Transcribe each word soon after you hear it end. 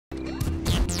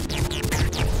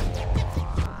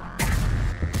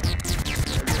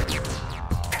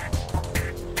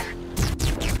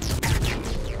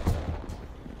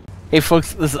Hey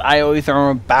folks, this is ioEther, and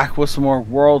we're back with some more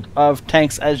World of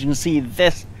Tanks. As you can see,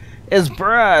 this is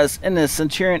Braz in the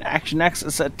Centurion Action X.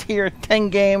 It's a tier 10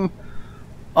 game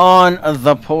on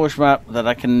the Polish map that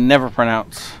I can never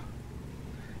pronounce.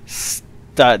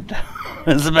 Stud.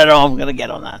 That's about all I'm going to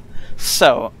get on that.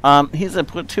 So, he's a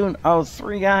platoon of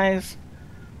 3 guys.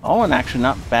 All in actually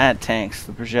not bad tanks.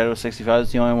 The Progetto 65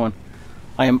 is the only one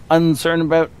I am uncertain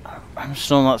about. I'm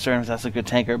still not certain if that's a good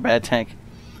tank or a bad tank.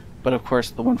 But of course,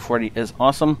 the 140 is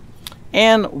awesome.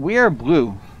 And we are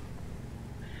blue.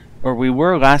 Or we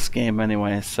were last game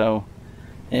anyway. So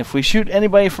if we shoot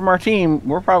anybody from our team,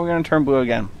 we're probably going to turn blue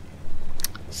again.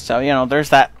 So, you know, there's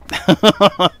that.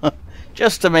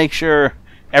 Just to make sure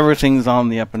everything's on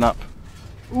the up and up.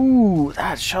 Ooh,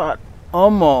 that shot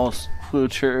almost flew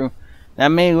true. That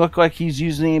may look like he's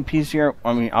using a PCR.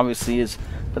 I mean, obviously he is.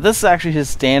 But this is actually his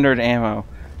standard ammo.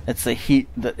 It's the heat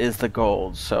that is the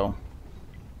gold. So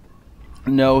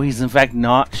no, he's in fact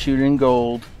not shooting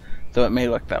gold, though it may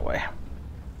look that way.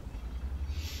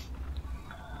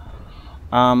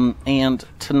 And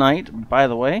tonight, by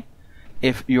the way,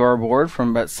 if you are bored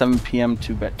from about 7 p.m.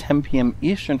 to about 10 p.m.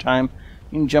 Eastern Time,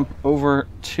 you can jump over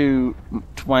to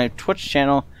my Twitch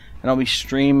channel, and I'll be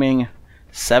streaming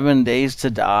 7 Days to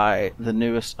Die. The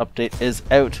newest update is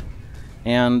out.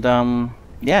 And,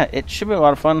 yeah, it should be a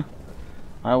lot of fun.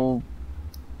 I will,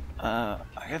 I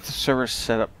got the server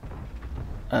set up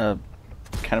kind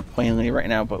of plainly right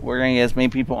now, but we're going to get as many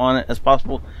people on it as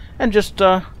possible and just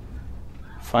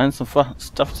find some fun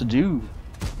stuff to do.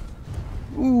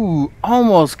 Ooh,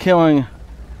 almost killing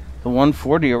the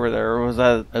 140 over there. Or was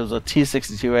that? It was a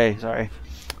T62A. Sorry,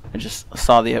 I just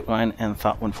saw the outline and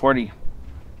thought 140.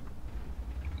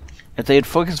 If they had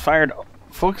focus fire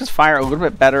a little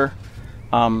bit better,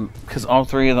 because all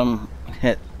 3 of them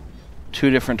hit 2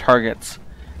 different targets,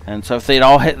 and so if they'd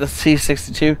all hit the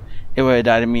T62, it would have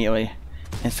died immediately.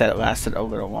 Instead, it lasted a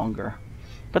little longer.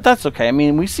 But that's okay. I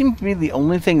mean, we seem to be the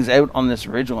only things out on this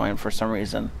ridgeline for some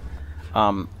reason,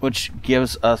 which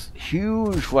gives us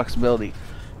huge flexibility,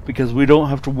 because we don't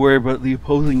have to worry about the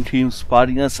opposing team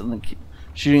spotting us and then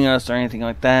shooting us or anything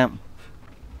like that.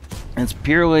 It's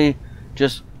purely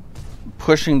just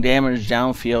pushing damage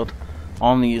downfield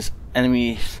on these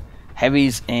enemy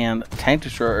heavies and tank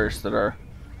destroyers that are,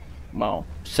 well,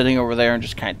 sitting over there and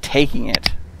just kind of taking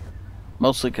it.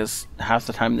 Mostly because half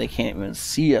the time they can't even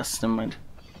see us. They might,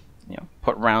 you know,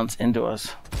 put rounds into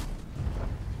us.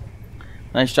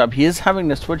 Nice job. He is having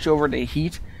to switch over to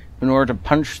heat in order to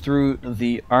punch through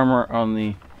the armor on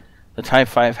the Type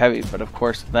 5 Heavy, but of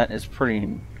course that is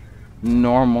pretty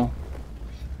normal.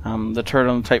 The turret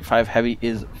on the Type 5 Heavy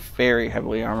is very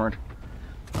heavily armored,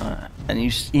 and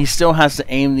he still has to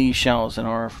aim these shells in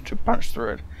order to punch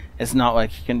through it. It's not like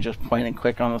he can just point and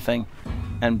click on the thing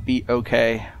and be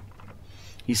okay.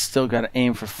 He's still got to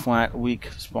aim for flat, weak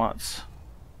spots.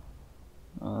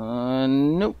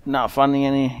 Nope, not finding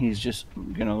any. He's just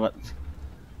gonna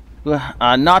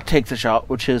not take the shot,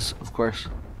 which is, of course,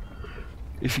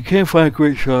 if you can't find a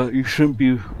great shot, you shouldn't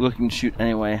be looking to shoot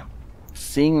anyway.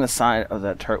 Seeing the side of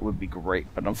that turret would be great,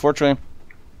 but unfortunately,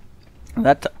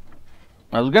 I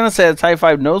was gonna say the Type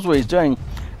 5 knows what he's doing,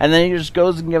 and then he just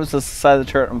goes and gives us the side of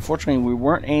the turret. Unfortunately, we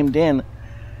weren't aimed in,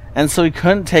 and so he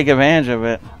couldn't take advantage of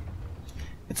it.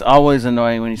 It's always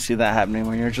annoying when you see that happening,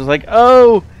 when you're just like,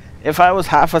 oh, if I was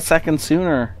half a second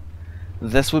sooner,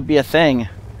 this would be a thing.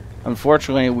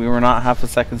 Unfortunately, we were not half a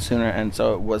second sooner, and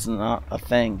so it was not a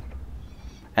thing.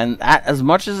 And that, as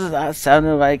much as that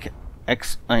sounded like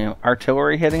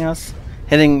artillery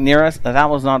hitting near us, that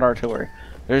was not artillery.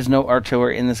 There's no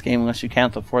artillery in this game unless you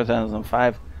count the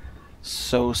 4005.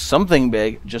 So something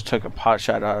big just took a pot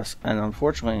shot at us, and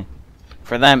unfortunately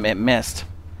for them, it missed.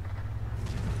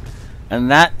 And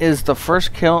that is the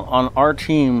first kill on our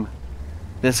team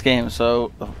this game.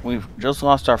 So we've just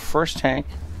lost our first tank.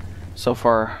 So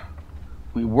far,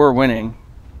 we were winning.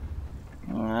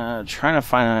 Trying to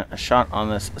find a shot on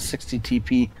this 60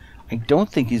 TP. I don't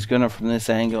think he's gonna from this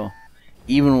angle.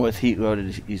 Even with heat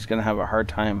loaded, he's gonna have a hard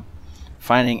time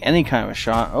finding any kind of a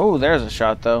shot. Oh, there's a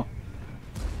shot though.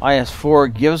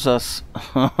 IS-4 gives us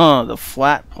the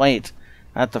flat plate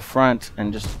at the front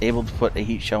and just able to put a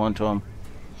heat shell into him.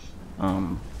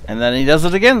 And then he does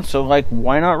it again, so like,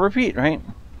 why not repeat, right?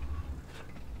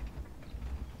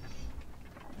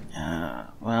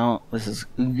 Well, this is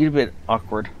a little bit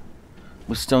awkward.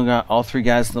 We still got all 3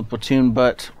 guys in the platoon,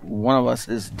 but one of us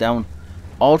is down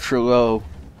ultra low.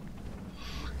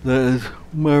 That is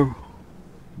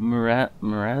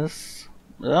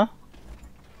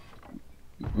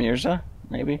Mirza,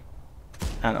 maybe?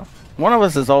 I don't know. One of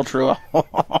us is ultra low.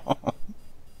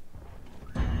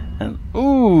 And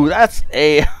ooh, that's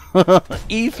a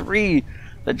E3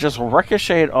 that just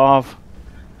ricocheted off.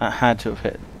 Had to have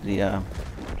hit the. I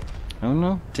don't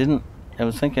know. Didn't. I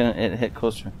was thinking it hit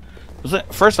closer.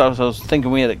 First off, I was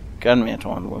thinking we had a gun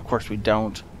mantle on. Well, of course we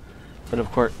don't. But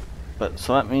of course,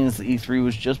 so that means the E3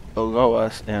 was just below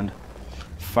us and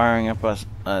firing up us,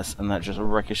 and that just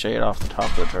ricocheted off the top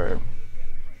of the turret.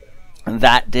 And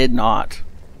that did not.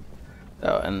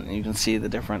 Oh, and you can see the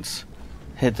difference.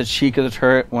 Hit the cheek of the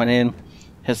turret, went in,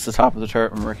 hits the top of the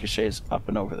turret, and ricochets up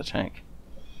and over the tank.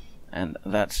 And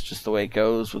that's just the way it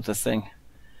goes with this thing.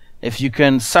 If you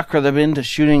can sucker them into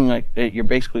shooting, like you're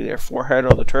basically their forehead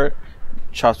or the turret,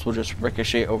 shots will just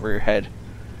ricochet over your head,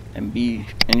 and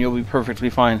you'll be perfectly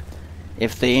fine.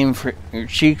 If they aim for your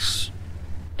cheeks,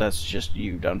 that's just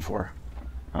you done for.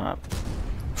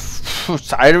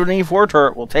 Side of an E4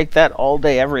 turret, we'll take that all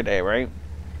day, every day, right?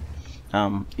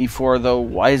 E4 though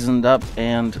wisened up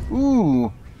and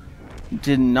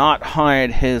did not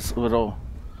hide his little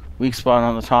weak spot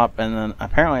on the top, and then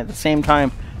apparently at the same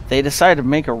time they decide to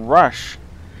make a rush,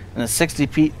 and the 60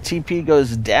 TP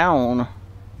goes down,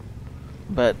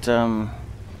 but the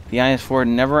IS-4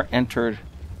 never entered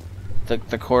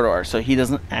the corridor, so he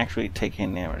doesn't actually take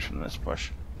any damage from this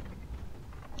push.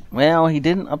 Well, he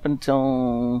didn't up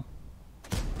until...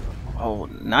 Oh,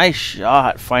 nice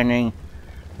shot, finding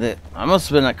that. I must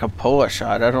have been a cupola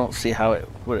shot. I don't see how it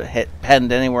would have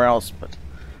penned anywhere else, but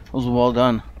it was well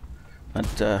done.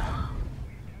 But,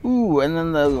 and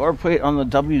then the lower plate on the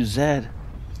WZ.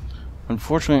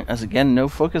 Unfortunately, as again, no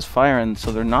focus fire, and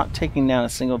so they're not taking down a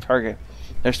single target.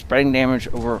 They're spreading damage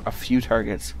over a few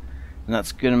targets, and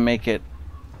that's going to make it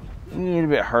a little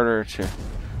bit harder to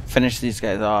finish these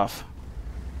guys off.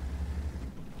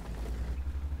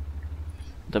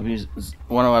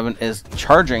 W111 is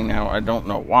charging now. I don't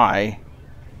know why.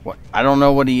 I don't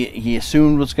know what he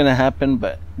assumed was going to happen,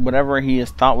 but whatever he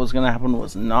thought was going to happen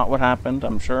was not what happened,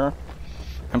 I'm sure.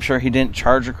 I'm sure he didn't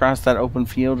charge across that open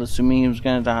field assuming he was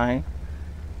going to die.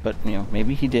 But, you know,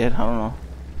 maybe he did. I don't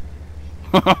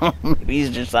know. Maybe he's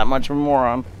just that much of a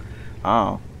moron.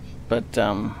 But,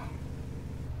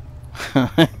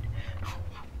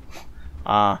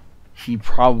 he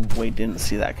probably didn't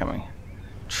see that coming.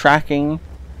 Tracking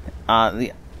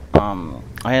the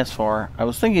IS-4. I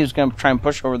was thinking he was going to try and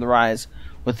push over the rise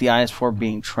with the IS-4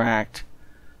 being tracked.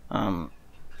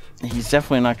 He's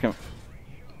definitely not going to...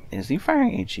 Is he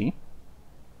firing HE?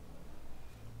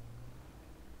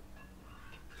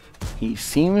 He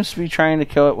seems to be trying to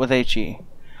kill it with HE.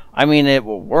 I mean, it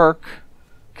will work,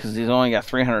 because he's only got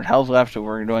 300 health left, and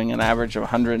we're doing an average of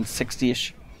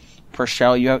 160-ish per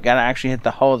shell. You got to actually hit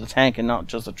the hull of the tank and not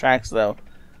just the tracks, though.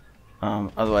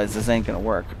 Otherwise, this ain't gonna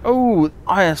work. Oh,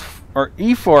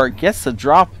 E4 gets the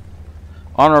drop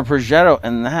on our Progetto,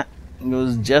 and that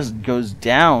just goes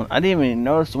down. I didn't even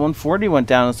notice the 140 went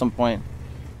down at some point.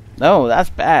 No,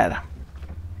 that's bad.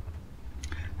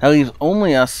 That leaves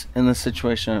only us in the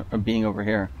situation of being over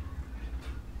here.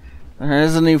 There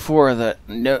is an E4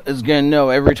 that is gonna know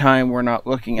every time we're not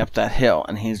looking up that hill,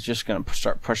 and he's just gonna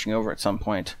start pushing over at some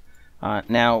point.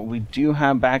 Now we do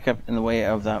have backup in the way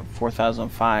of that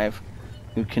 4005.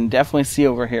 You can definitely see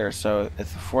over here. So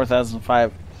if the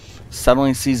 4005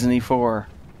 suddenly sees an E4,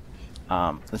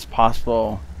 it's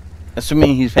possible,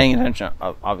 assuming he's paying attention,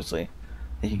 obviously,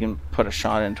 that he can put a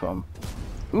shot into him.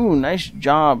 Ooh, nice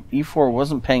job. E4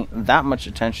 wasn't paying that much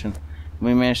attention.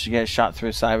 We managed to get a shot through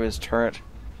the side of his turret.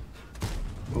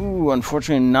 Ooh,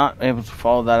 unfortunately not able to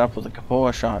follow that up with a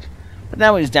cupola shot. But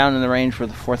now he's down in the range where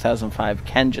the 4005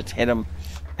 can just hit him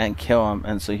and kill him,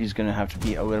 and so he's going to have to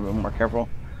be a little bit more careful.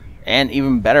 And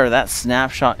even better, that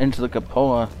snapshot into the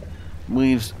cupola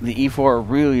leaves the E4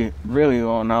 really, really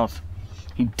low enough.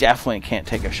 He definitely can't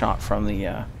take a shot from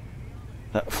the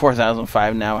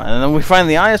 4005 now. And then we find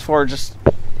the IS-4 just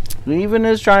leaving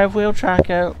his drive wheel track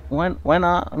out. Why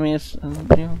not? I mean, it's,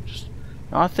 you know, just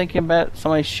not thinking about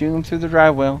somebody shooting him through the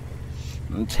drive wheel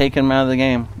and taking him out of the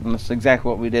game. And that's exactly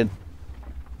what we did.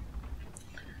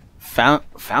 Found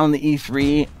the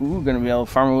E3. Ooh, gonna be able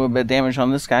to farm a little bit of damage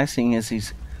on this guy, seeing as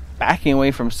he's backing away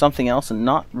from something else and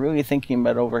not really thinking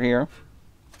about over here.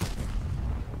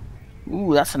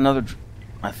 Ooh, that's another...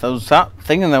 I was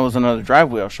thinking that was another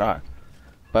drive wheel shot,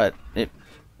 but I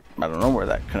don't know where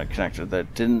that could have connected.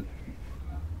 That didn't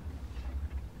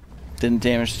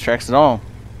damage the tracks at all.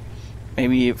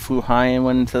 Maybe it flew high and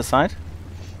went into the side.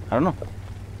 I don't know.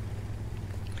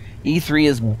 E3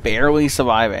 is barely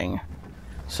surviving.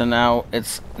 So now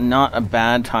it's not a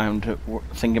bad time to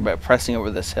think about pressing over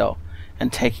this hill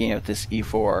and taking out this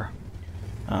E4.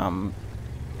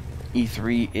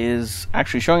 E3 is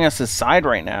actually showing us his side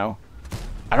right now.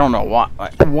 I don't know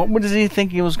what does he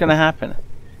think was going to happen?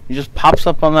 He just pops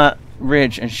up on that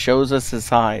ridge and shows us his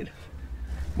hide.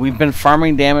 We've been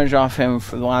farming damage off him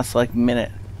for the last, like,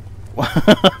 minute.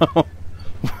 What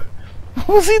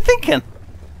was he thinking?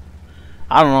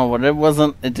 I don't know,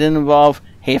 but it didn't involve,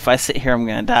 hey, if I sit here, I'm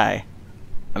gonna die.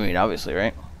 I mean, obviously,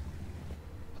 right?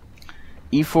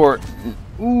 E4,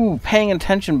 ooh, paying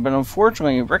attention, but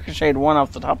unfortunately, ricocheted one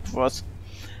off the top of us.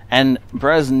 And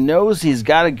Brez knows he's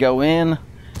got to go in.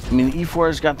 I mean,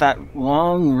 E4's got that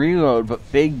long reload,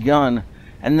 but big gun.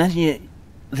 And then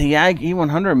the Yag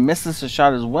E100 misses the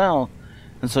shot as well.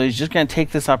 And so he's just going to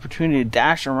take this opportunity to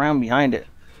dash around behind it.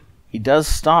 He does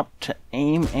stop to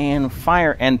aim and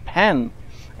fire and pen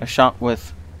a shot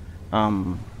with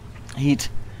heat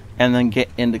and then get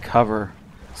into cover.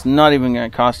 It's not even going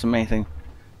to cost him anything.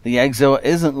 The Yagzilla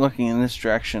isn't looking in this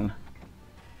direction.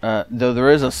 Though there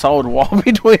is a solid wall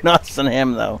between us and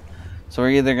him, though. So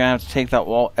we're either going to have to take that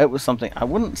wall out with something. I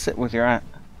wouldn't sit with your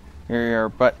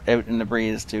butt out in the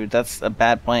breeze, dude. That's a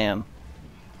bad plan.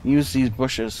 Use these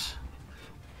bushes.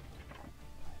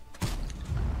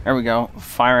 There we go.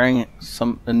 Firing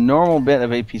a normal bit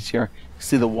of APCR.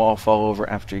 See the wall fall over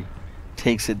after he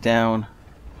takes it down.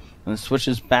 And it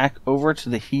switches back over to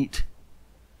the heat.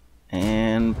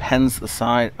 And pens the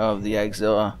side of the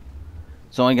Yagzilla.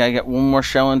 So only gotta get one more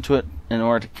shell into it in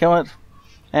order to kill it.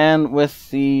 And with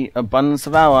the abundance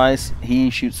of allies, he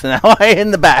shoots an ally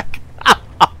in the back.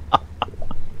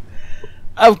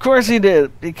 Of course he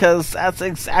did, because that's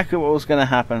exactly what was gonna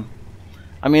happen.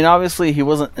 I mean, obviously he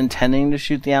wasn't intending to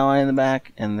shoot the ally in the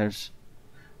back, and there's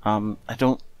I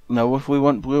don't know if we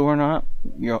went blue or not.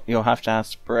 You'll have to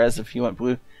ask Perez if he went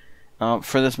blue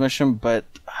for this mission, but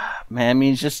man, I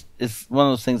mean, it's one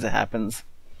of those things that happens.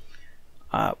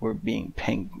 We're being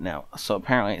pinged now, so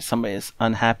apparently somebody is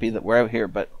unhappy that we're out here,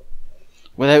 but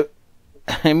without,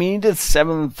 I mean, he did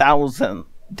 7,000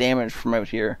 damage from out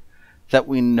here that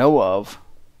we know of,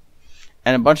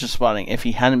 and a bunch of spotting. If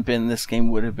he hadn't been, this game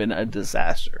would have been a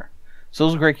disaster. So it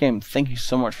was a great game. Thank you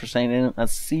so much for staying in.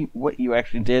 Let's see what you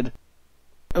actually did.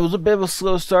 It was a bit of a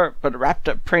slow start, but it wrapped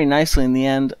up pretty nicely in the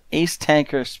end. Ace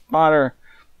Tanker, Spotter,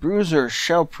 Bruiser,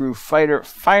 Shellproof, Fighter,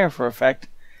 Fire for Effect,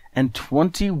 and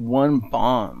 21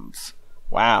 bombs.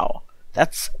 Wow.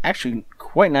 That's actually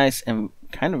quite nice and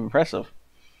kind of impressive.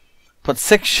 Put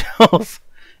 6 shells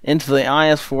into the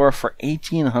IS-4 for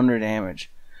 1,800 damage.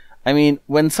 I mean,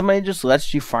 when somebody just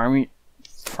lets you farm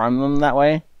them that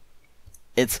way,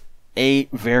 it's A,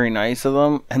 very nice of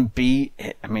them, and B,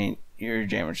 I mean, your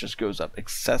damage just goes up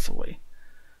excessively.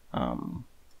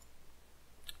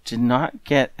 Did not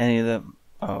get any of them.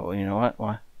 Oh, you know what?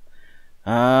 Why?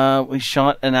 We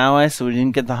shot an ally, so we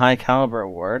didn't get the high caliber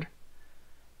award,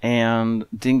 and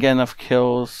didn't get enough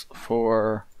kills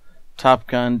for Top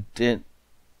Gun.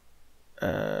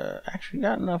 Actually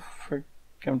got enough for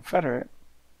Confederate.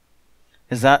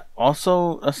 Is that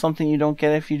also something you don't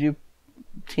get if you do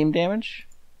team damage?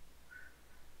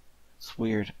 It's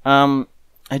weird.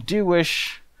 I do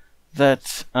wish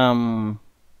that the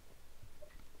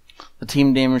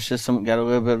team damage system got a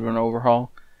little bit of an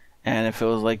overhaul, and if it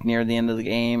was like near the end of the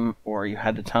game, or you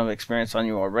had a ton of experience on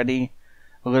you already,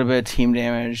 a little bit of team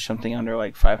damage, something under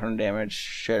like 500 damage,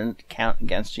 shouldn't count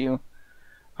against you.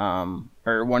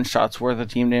 Or one shot's worth of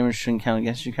team damage shouldn't count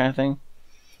against you, kind of thing.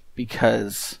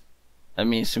 Because, I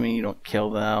mean, assuming you don't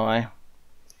kill the ally.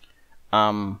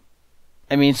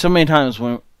 I mean, so many times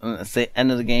when it's the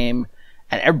end of the game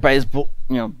and everybody's,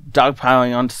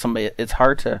 dogpiling onto somebody, it's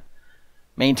hard to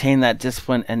maintain that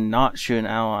discipline and not shoot an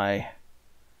ally,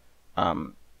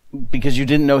 because you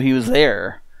didn't know he was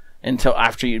there until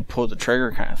after you'd pulled the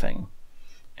trigger, kind of thing.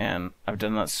 And I've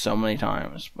done that so many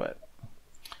times, but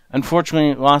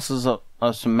unfortunately losses of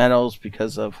some medals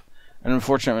because of an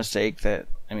unfortunate mistake that,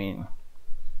 I mean,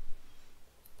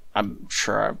 I'm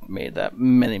sure I've made that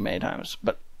many, many times.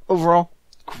 But overall,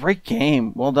 great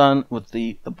game. Well done with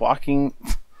the blocking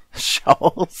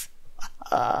shells.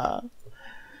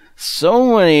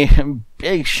 So many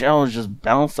big shells just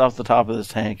bounced off the top of this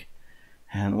tank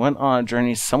and went on a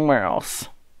journey somewhere else.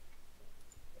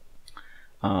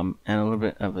 And a little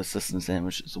bit of assistance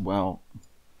damage as well.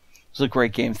 It was a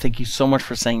great game. Thank you so much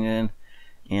for staying in.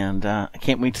 And I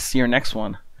can't wait to see your next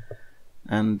one.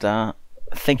 And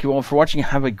thank you all for watching.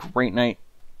 Have a great night.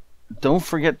 Don't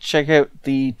forget to check out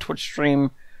the Twitch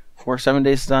stream for 7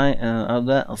 Days to Die. And other than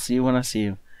that, I'll see you when I see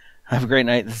you. Have a great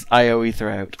night. This is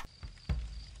ioEther out.